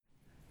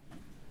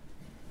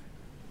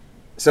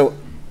So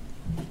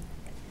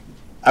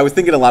I was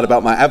thinking a lot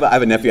about I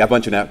have a nephew, a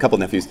couple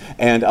nephews,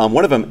 and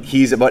one of them,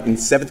 he's about in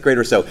 7th grade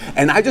or so.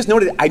 And I just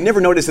noticed, I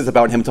never noticed this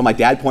about him until my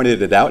dad pointed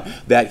it out,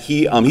 that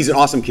he's an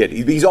awesome kid.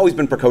 He's always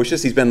been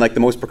precocious. He's been like the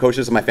most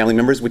precocious of my family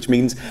members, which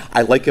means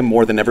I like him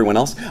more than everyone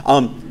else.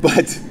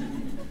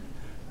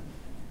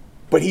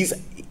 But he's,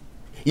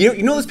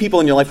 you know those people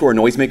in your life who are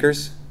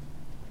noisemakers?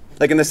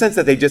 Like in the sense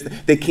that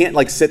they can't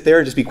like sit there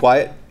and just be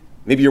quiet.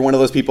 Maybe you're one of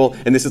those people,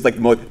 and this is like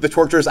the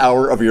torturous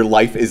hour of your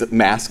life is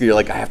mask. You're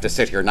like, I have to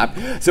sit here and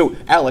not. So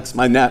Alex,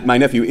 my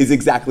nephew, is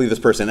exactly this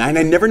person. And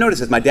I never noticed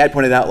this. My dad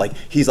pointed out, like,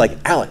 he's like,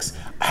 Alex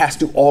has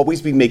to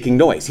always be making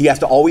noise. He has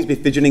to always be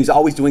fidgeting. He's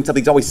always doing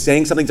something. He's always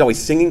saying something. He's always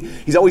singing.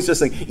 He's always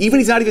just like, even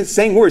he's not even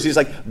saying words. He's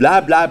like,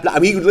 blah, blah, blah. I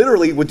mean, he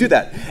literally would do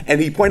that.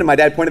 And my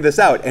dad pointed this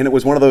out, and it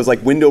was one of those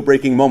like window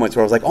breaking moments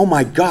where I was like, oh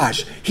my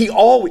gosh, he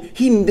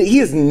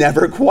is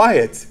never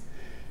quiet.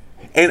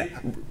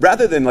 And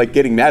rather than like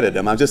getting mad at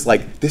him, I'm just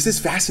like, this is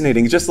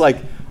fascinating. It's just like,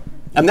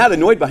 I'm not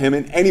annoyed by him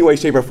in any way,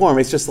 shape, or form.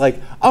 It's just like,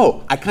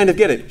 oh, I kind of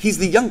get it. He's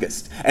the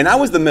youngest. And I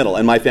was the middle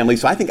in my family,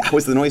 so I think I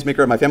was the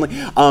noisemaker of my family,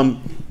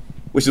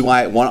 which is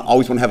why I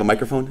always want to have a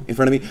microphone in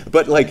front of me.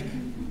 But like,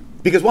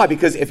 because why?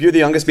 Because if you're the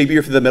youngest, maybe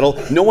you're for the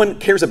middle, no one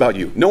cares about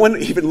you. No one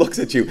even looks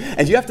at you.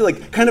 And you have to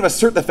like kind of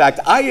assert the fact,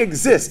 I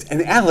exist.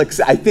 And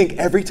Alex, I think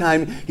every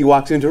time he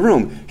walks into a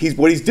room,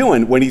 what he's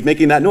doing when he's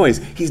making that noise,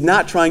 he's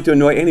not trying to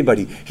annoy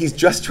anybody. He's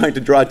just trying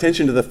to draw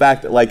attention to the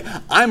fact that like,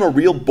 I'm a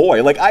real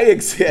boy, like I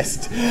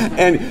exist.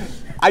 And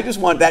I just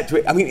want that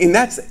to, and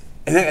that's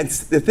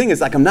the thing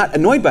is like, I'm not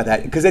annoyed by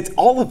that because it's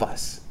all of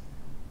us.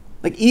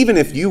 Like even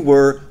if you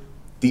were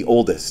the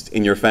oldest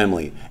in your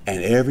family,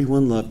 and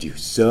everyone loved you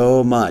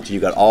so much. You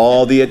got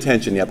all the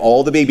attention. You have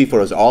all the baby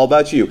photos, all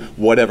about you,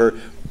 whatever.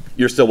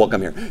 You're still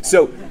welcome here.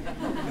 So,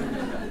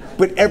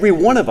 but every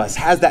one of us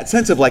has that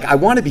sense of like, I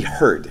want to be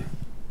heard.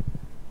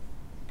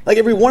 Like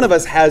every one of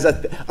us has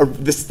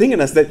this thing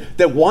in us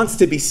that wants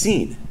to be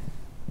seen.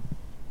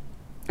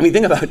 I mean,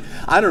 think about,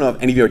 I don't know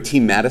if any of you are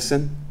Team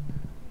Madison.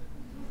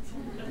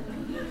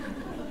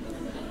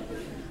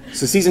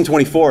 So season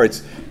 24,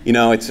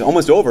 it's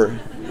almost over.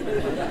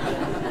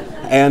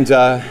 And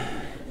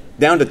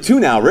down to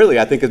 2 now, really,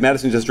 I think, because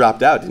Madison just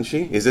dropped out, didn't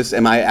she?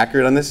 Am I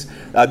accurate on this?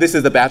 This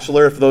is The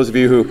Bachelor, for those of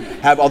you who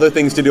have other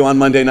things to do on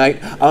Monday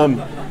night.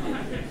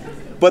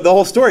 But the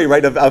whole story,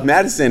 right, of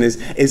Madison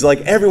is like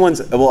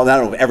everyone's, well, I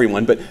don't know if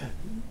everyone, but,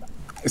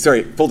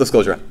 sorry, full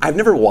disclosure, I've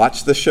never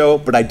watched the show,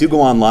 but I do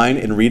go online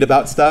and read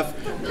about stuff.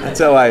 That's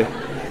how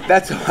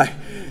I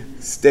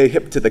stay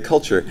hip to the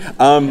culture.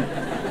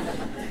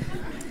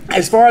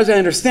 As far as I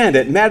understand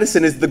it,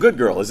 Madison is the good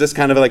girl. Is this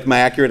kind of like my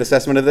accurate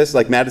assessment of this?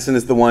 Like Madison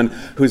is the one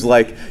who's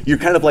like, you're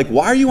kind of like,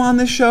 why are you on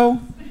this show?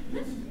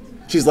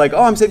 She's like,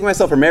 oh, I'm saving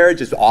myself for marriage.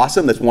 It's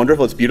awesome. That's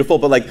wonderful. It's beautiful.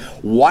 But like,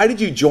 why did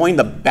you join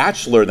The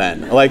Bachelor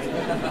then? Like,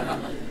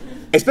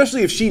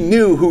 especially if she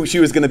knew who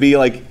she was going to be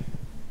like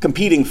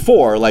competing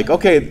for. Like,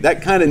 okay,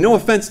 that kind of, no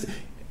offense.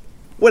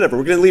 Whatever,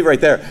 we're going to leave right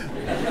there.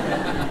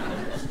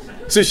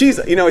 So she's,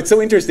 it's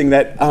so interesting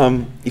that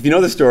if you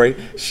know the story,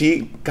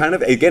 she kind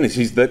of, again,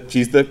 she's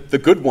the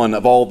good one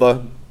of all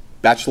the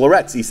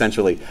bachelorettes,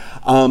 essentially.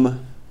 And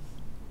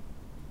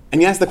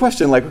you ask the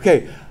question, like,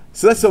 okay,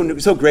 so that's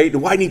so great,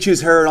 and why didn't you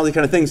choose her, and all these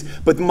kind of things.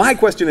 But my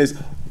question is,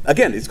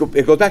 again, it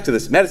goes back to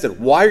this. Madison,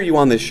 why are you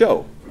on this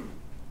show?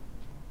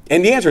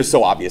 And the answer is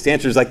so obvious. The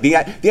answer is like, the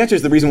answer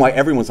is the reason why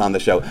everyone's on the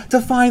show. To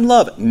find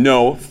love.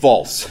 No,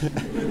 false.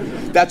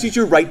 That's what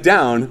you write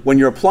down when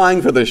you're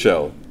applying for the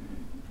show.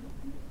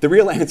 The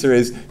real answer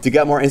is to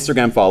get more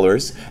Instagram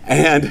followers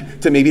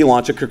and to maybe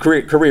launch a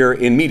career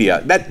in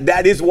media.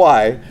 That is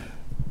why,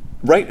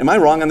 right? Am I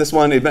wrong on this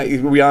one?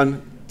 Are we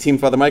on Team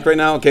Father Mike right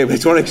now? Okay, but I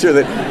just want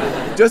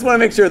to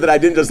make sure that I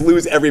didn't just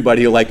lose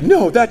everybody. Like,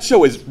 no, that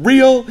show is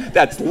real.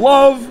 That's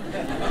love.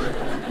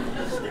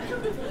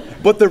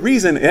 But the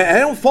reason, and I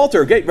don't fault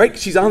her, right?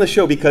 She's on the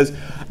show because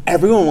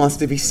everyone wants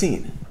to be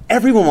seen.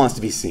 Everyone wants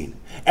to be seen.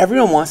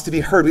 Everyone wants to be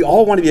heard. We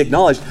all want to be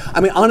acknowledged.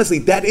 I mean, honestly,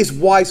 that is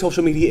why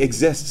social media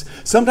exists.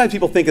 Sometimes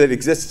people think that it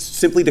exists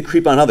simply to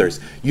creep on others.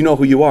 You know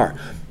who you are.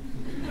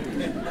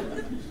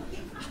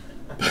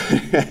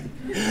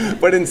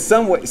 But in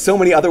so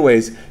many other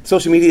ways,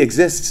 social media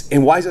exists.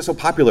 And why is it so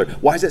popular?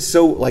 Why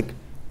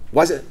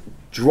does it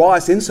draw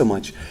us in so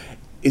much?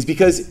 Is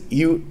because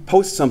you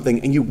post something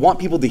and you want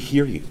people to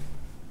hear you.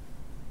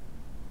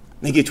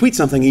 Like you tweet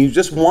something and you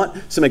just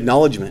want some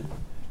acknowledgement.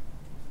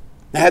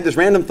 I had this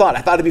random thought.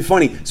 I thought it'd be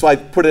funny, so I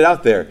put it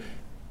out there.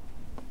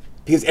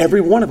 Because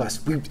every one of us,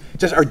 we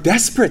just are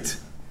desperate.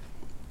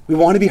 We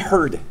want to be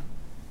heard.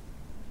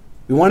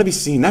 We want to be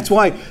seen. That's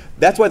why the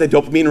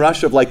dopamine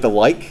rush of like the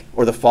like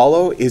or the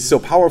follow is so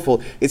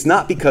powerful. It's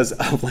not because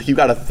of like you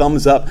got a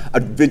thumbs up,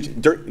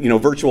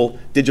 virtual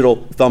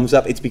digital thumbs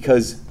up. It's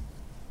because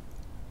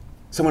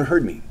someone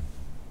heard me.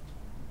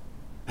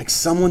 Like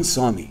someone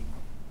saw me.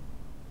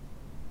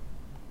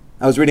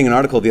 I was reading an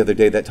article the other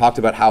day that talked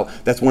about how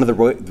that's one of the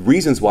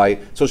reasons why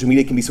social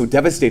media can be so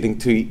devastating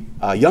to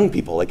young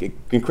people, like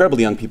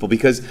incredibly young people,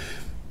 because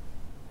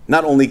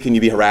not only can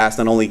you be harassed,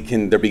 not only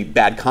can there be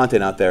bad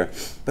content out there,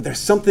 but there's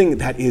something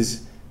that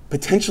is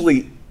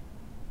potentially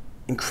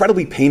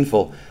incredibly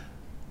painful.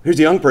 Here's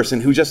a young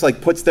person who just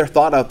like puts their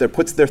thought out there,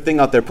 puts their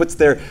thing out there, puts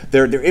their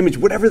image,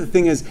 whatever the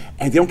thing is,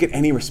 and they don't get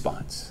any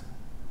response.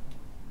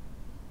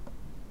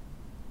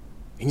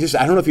 And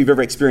I don't know if you've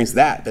ever experienced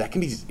that, but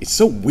it's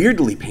so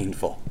weirdly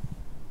painful.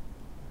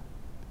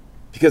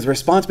 Because the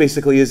response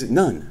basically is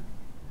none.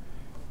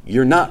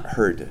 You're not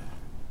heard.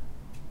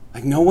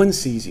 Like no one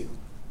sees you.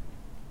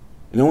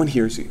 No one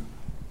hears you.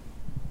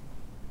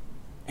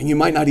 And you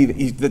might not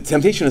even, the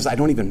temptation is I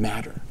don't even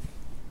matter.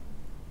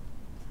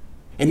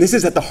 And this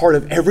is at the heart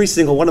of every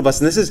single one of us.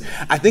 And this is,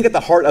 I think, at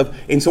the heart of,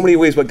 in so many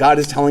ways, what God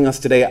is telling us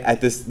today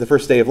at the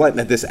first day of Lent,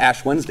 at this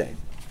Ash Wednesday.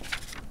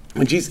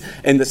 When Jesus,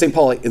 and the St.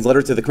 Paul, in his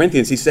letter to the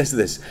Corinthians, he says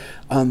this,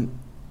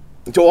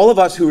 to all of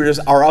us who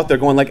are out there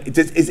going like,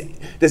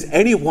 does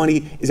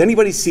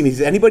anybody see me?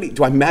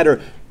 Do I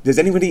matter? Does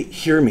anybody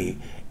hear me?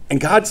 And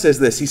God says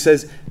this, he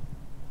says,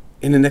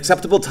 in an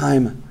acceptable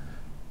time,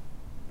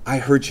 I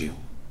heard you.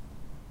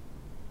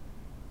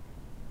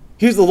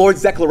 Here's the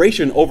Lord's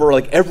declaration over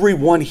like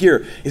everyone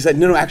here is that,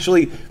 no,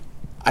 actually,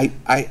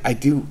 I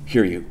do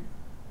hear you.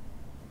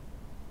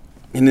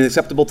 In an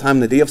acceptable time,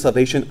 the day of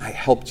salvation, I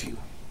helped you.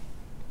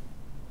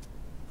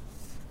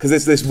 Because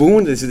it's this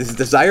wound, this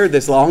desire,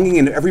 this longing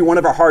in every one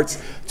of our hearts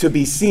to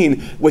be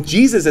seen. What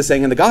Jesus is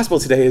saying in the gospel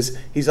today is,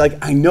 he's like,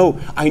 I know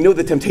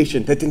the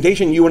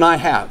temptation you and I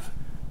have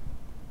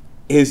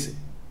is,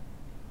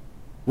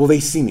 will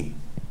they see me?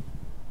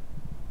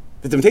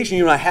 The temptation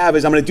you and I have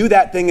is I'm going to do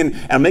that thing and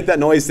I'll make that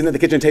noise, sitting at the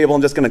kitchen table.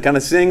 I'm just going to kind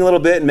of sing a little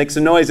bit and make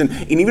some noise. And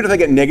even if I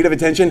get negative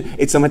attention,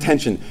 it's some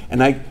attention.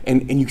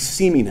 And you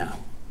see me now.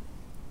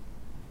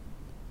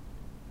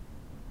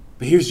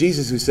 But here's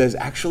Jesus who says,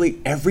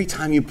 actually, every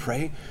time you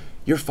pray,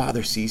 your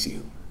Father sees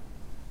you.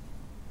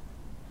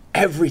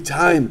 Every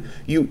time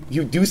you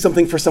do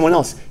something for someone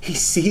else, he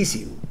sees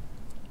you.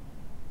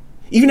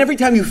 Even every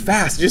time you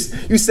fast,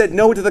 you said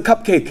no to the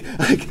cupcake.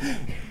 Like,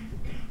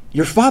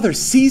 your Father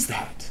sees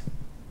that.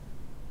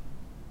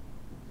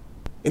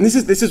 And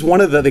this is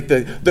one of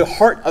the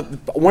heart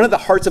of one of the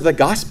hearts of the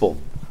gospel.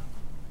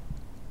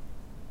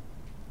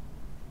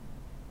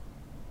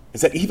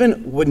 Is that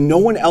even when no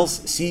one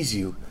else sees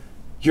you,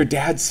 your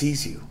dad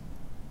sees you.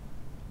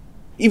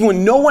 Even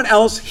when no one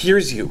else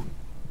hears you,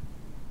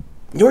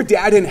 your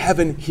dad in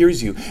heaven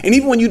hears you. And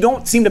even when you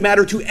don't seem to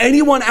matter to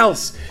anyone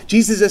else,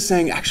 Jesus is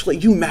saying, actually,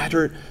 you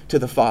matter to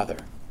the Father.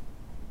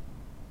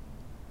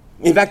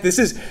 In fact, this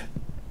is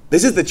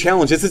the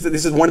challenge. This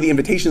is one of the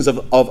invitations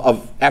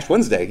of Ash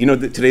Wednesday. You know,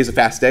 today's a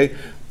fast day.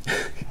 You're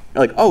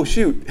like, oh,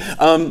 shoot.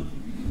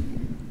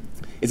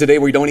 It's a day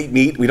where we don't eat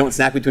meat, we don't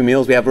snack between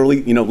meals, we have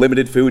really,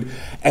 limited food.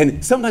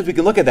 And sometimes we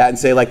can look at that and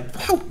say like,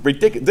 how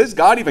ridiculous, does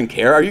God even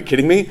care? Are you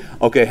kidding me?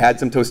 Okay, had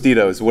some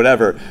Tostitos,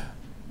 whatever.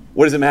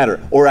 What does it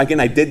matter? Or again,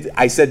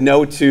 I said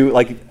no to,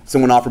 like,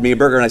 someone offered me a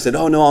burger and I said,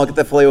 oh no, I'll get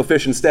the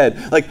Filet-O-Fish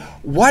instead. Like,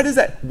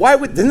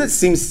 doesn't it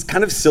seem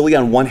kind of silly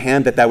on one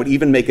hand that would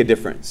even make a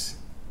difference?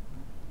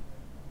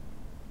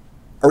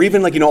 Or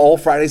even like, all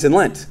Fridays in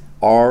Lent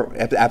are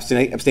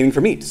abstaining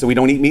from meat. So we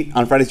don't eat meat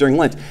on Fridays during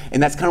Lent.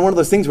 And that's kind of one of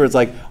those things where it's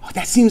like, oh,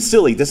 that seems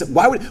silly.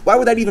 Why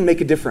would that even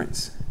make a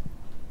difference?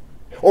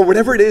 Or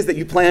whatever it is that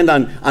you planned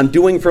on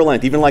doing for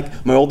Lent. Even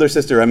like my older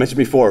sister I mentioned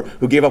before,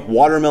 who gave up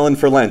watermelon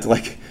for Lent.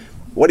 Like,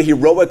 what a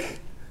heroic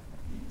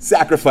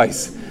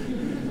sacrifice.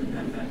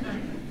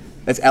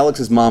 That's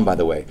Alex's mom, by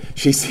the way.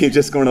 She's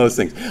just one of those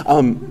things.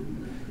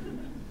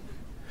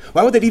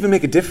 Why would that even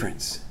make a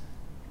difference?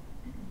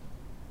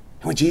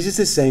 And what Jesus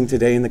is saying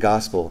today in the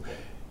gospel,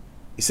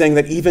 he's saying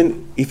that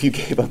even if you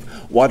gave up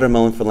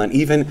watermelon for Lent,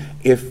 even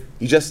if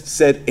you just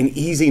said an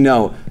easy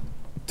no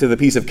to the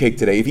piece of cake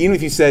today, even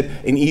if you said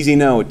an easy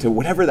no to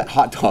whatever that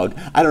hot dog,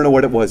 I don't know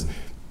what it was,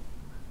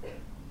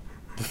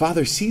 the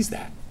Father sees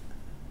that.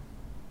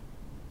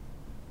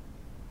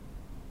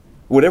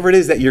 Whatever it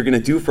is that you're going to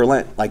do for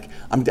Lent, like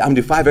I'm going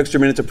to do 5 extra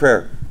minutes of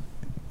prayer.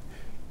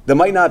 That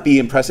might not be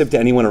impressive to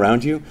anyone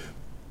around you,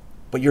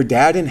 but your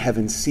dad in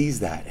heaven sees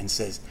that and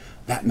says,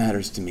 that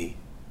matters to me.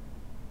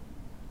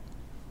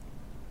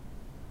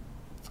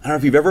 I don't know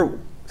if you've ever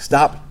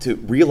stopped to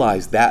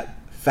realize that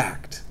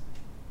fact.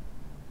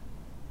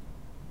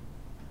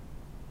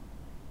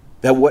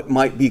 That what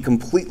might be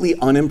completely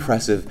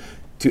unimpressive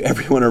to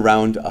everyone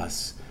around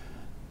us,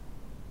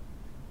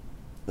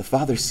 the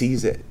Father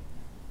sees it.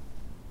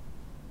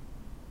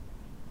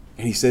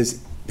 And he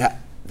says,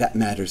 that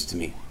matters to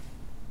me.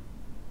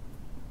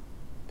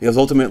 Because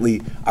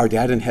ultimately, our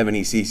dad in heaven,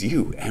 he sees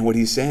you. And what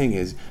he's saying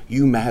is,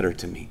 you matter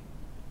to me.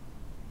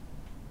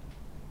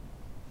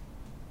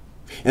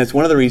 And it's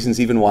one of the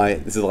reasons even why,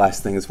 this is the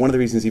last thing, it's one of the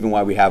reasons even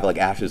why we have like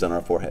ashes on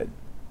our forehead.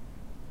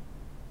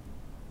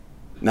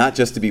 Not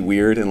just to be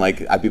weird and like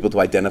have people to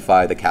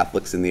identify the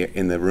Catholics in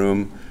the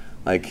room,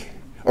 like,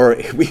 or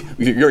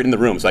you're in the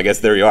room, so I guess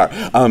there you are.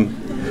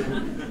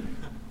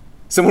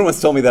 Someone once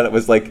told me that it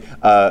was like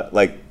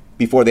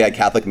before they had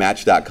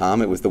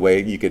CatholicMatch.com, it was the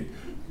way you could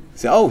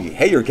say, oh,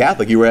 hey, you're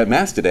Catholic, you were at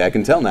Mass today, I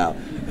can tell now.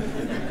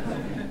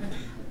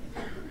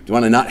 you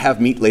want to not have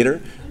meat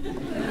later?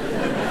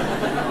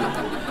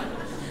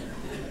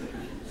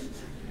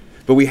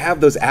 But we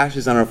have those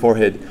ashes on our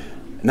forehead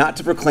not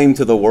to proclaim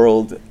to the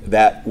world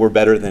that we're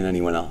better than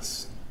anyone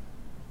else.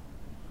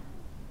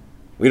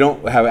 We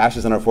don't have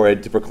ashes on our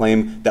forehead to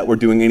proclaim that we're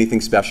doing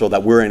anything special,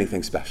 that we're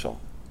anything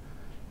special.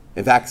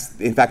 In fact,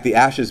 the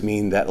ashes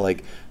mean that,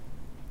 like,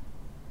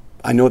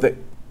 I know that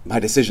my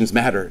decisions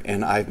matter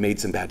and I've made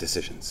some bad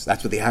decisions.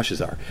 That's what the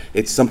ashes are.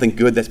 It's something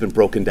good that's been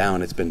broken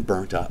down, it's been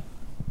burnt up.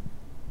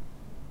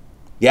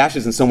 The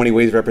ashes in so many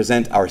ways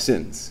represent our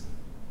sins.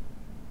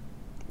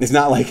 It's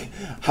not like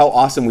how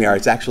awesome we are.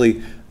 It's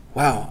actually,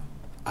 wow,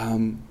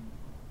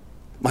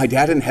 my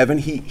dad in heaven,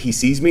 he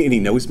sees me and he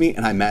knows me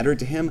and I matter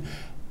to him.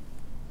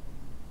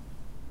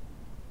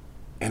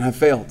 And I've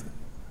failed.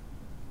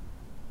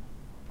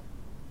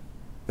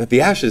 That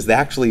the ashes,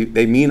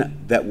 they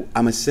mean that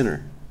I'm a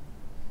sinner.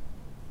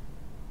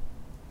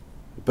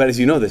 But as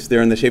you know this,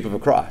 they're in the shape of a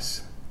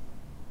cross.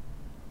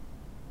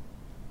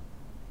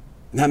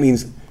 And that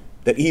means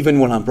that even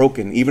when I'm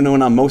broken, even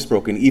when I'm most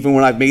broken, even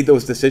when I've made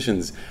those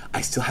decisions,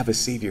 I still have a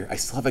Savior. I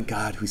still have a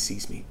God who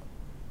sees me.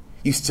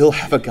 You still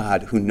have a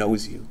God who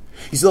knows you.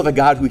 You still have a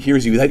God who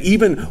hears you. That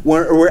even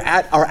when we're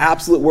at our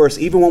absolute worst,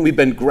 even when we've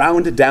been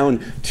ground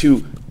down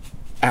to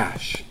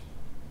ash,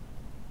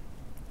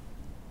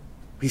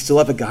 we still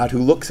have a God who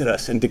looks at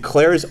us and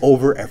declares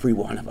over every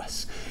one of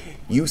us,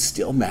 you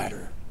still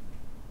matter.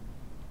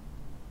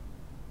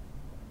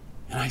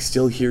 And I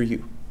still hear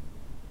you.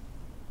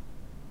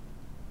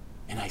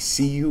 And I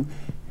see you.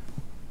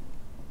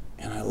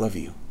 And I love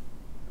you.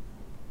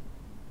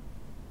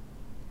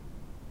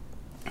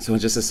 So in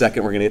just a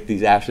second, we're going to get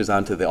these ashes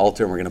onto the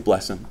altar and we're going to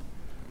bless them.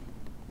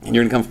 And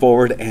you're going to come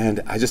forward,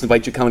 and I just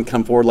invite you to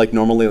come forward like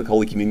normally, like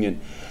Holy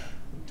Communion.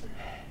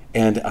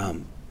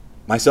 And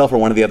myself or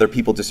one of the other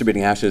people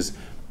distributing ashes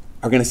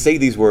are going to say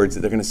these words.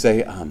 They're going to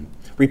say,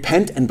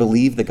 repent and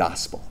believe the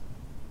gospel.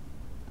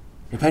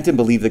 Repent and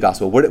believe the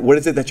gospel. What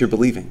is it that you're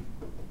believing?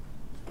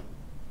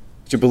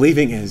 What you're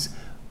believing is,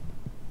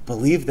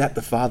 believe that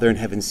the Father in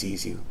heaven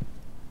sees you.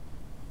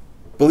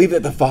 Believe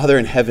that the Father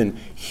in heaven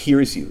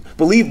hears you.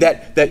 Believe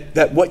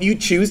that what you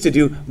choose to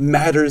do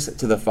matters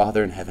to the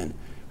Father in heaven.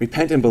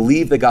 Repent and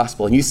believe the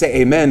gospel. And you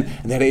say amen,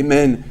 and that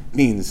amen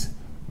means,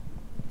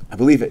 I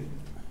believe it.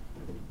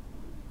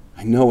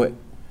 I know it.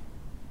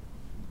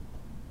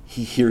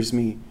 He hears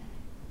me.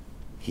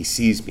 He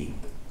sees me.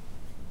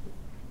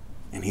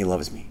 And he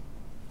loves me.